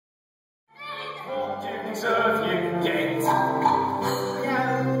you deserve, you get. No,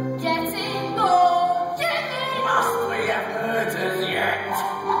 getting more, giving. Must we have murders yet?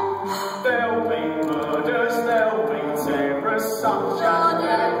 There'll be murders, there'll be terrors, such as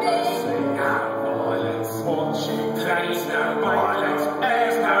no violence. Watching, please, no violence.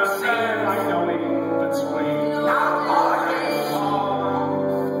 There's no sin, ain't no in between. No violence.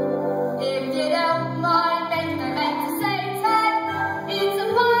 If you don't mind, make the next Satan. It's a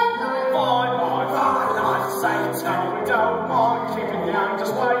fine life. Fine life, Satan. We don't mind keeping you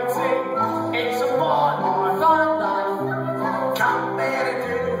just waiting. It's a fine life. Fine life. Come there and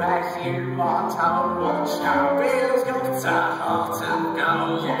do as you are told. Watch no bills, got a heart of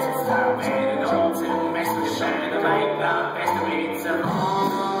gold. Yes, no better not to mess with share to make the best of it.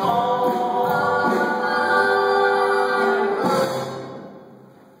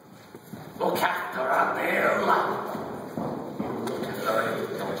 Look after her, Bill. Look after her,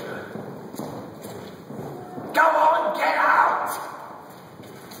 Dodger. Go on, get out!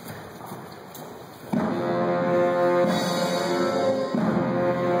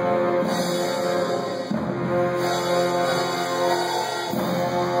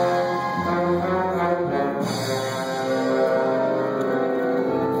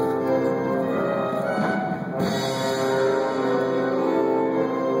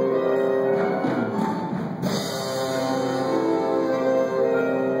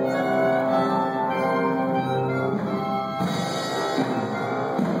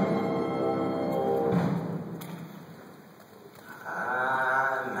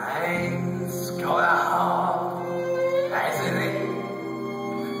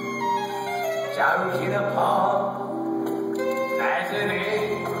 Joking apart, hasn't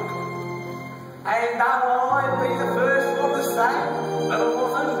it? And though I'd be the first one to say that it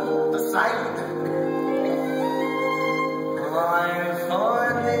wasn't the same, I'm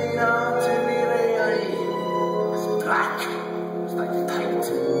finding out to be really as black as they paint.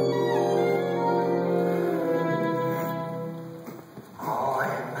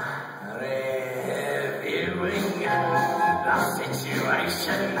 I'm reviewing the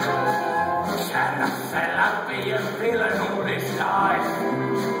situation. Can a fella be a villain all his life?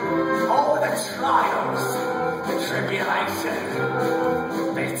 All the trials, the tribulation.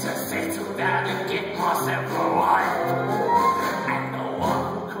 Better settle down and get myself a wife. And the one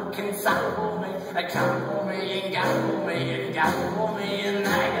who could console me, and couple me, and gamble me, and gamble me, and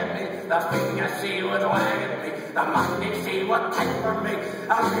nag at me. The finger she would wag at me, the money she would take from me,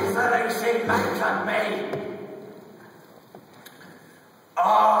 and misery she'd make at me. I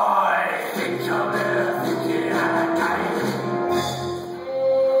think I'll never forget again.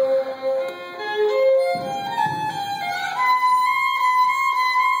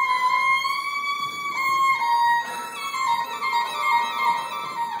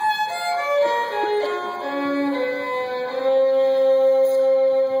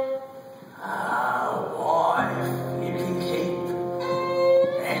 Our wife you can keep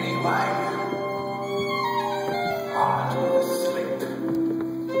anyway. I'll do the sleep.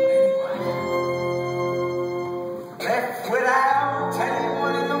 Left without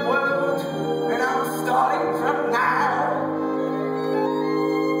anyone in the world, and I'm starting from now.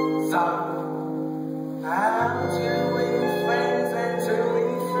 So, how to win friends and to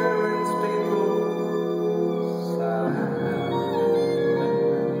influence people? So,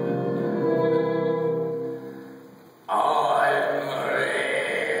 I'm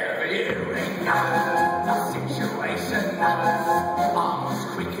reviewing the situation. I'm as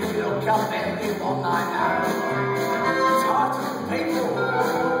quick as look up everyone I know. People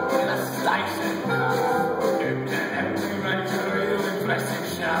in a station who can help me make a real impressive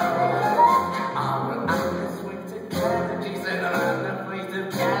show. I'm sweet to cabbages and around the fleet of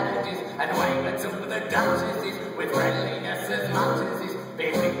cabbages and wave it to the duchesses with friendliness as much as is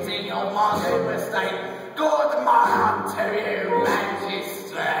befitting on my new estate. Good morning to you,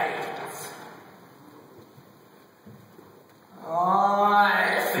 magistrates. I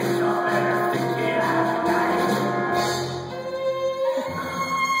think I'll better think it out again.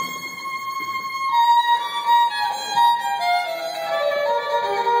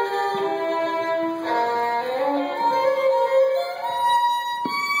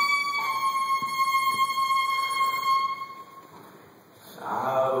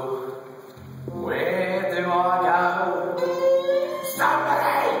 Where do I go?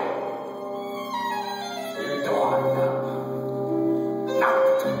 Somebody! Who do I know?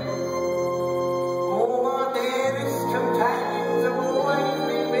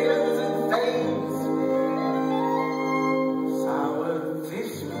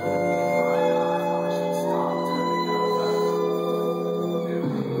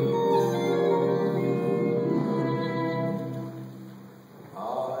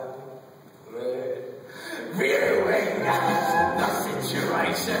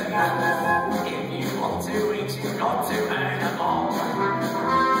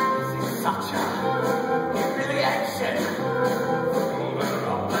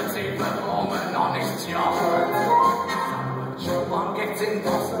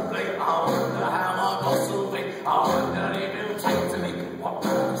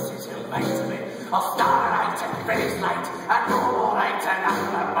 I'll start late and finish late, and normal late and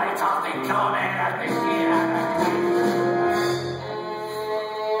underweight. I'll think on it and think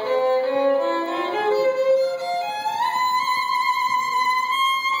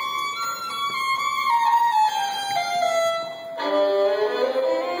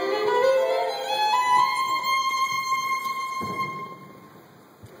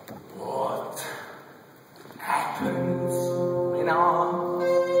What happens when I'm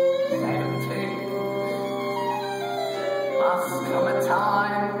 70? Must come a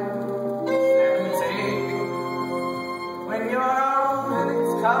time, 70, when you're old and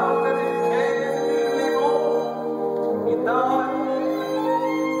it's cold and it cares and you live on, you die.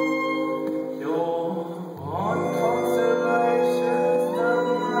 Your one consolation's the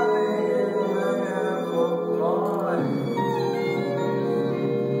money you never buy.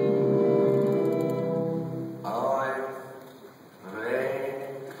 I'm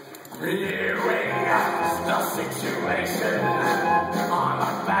reviewing the situation.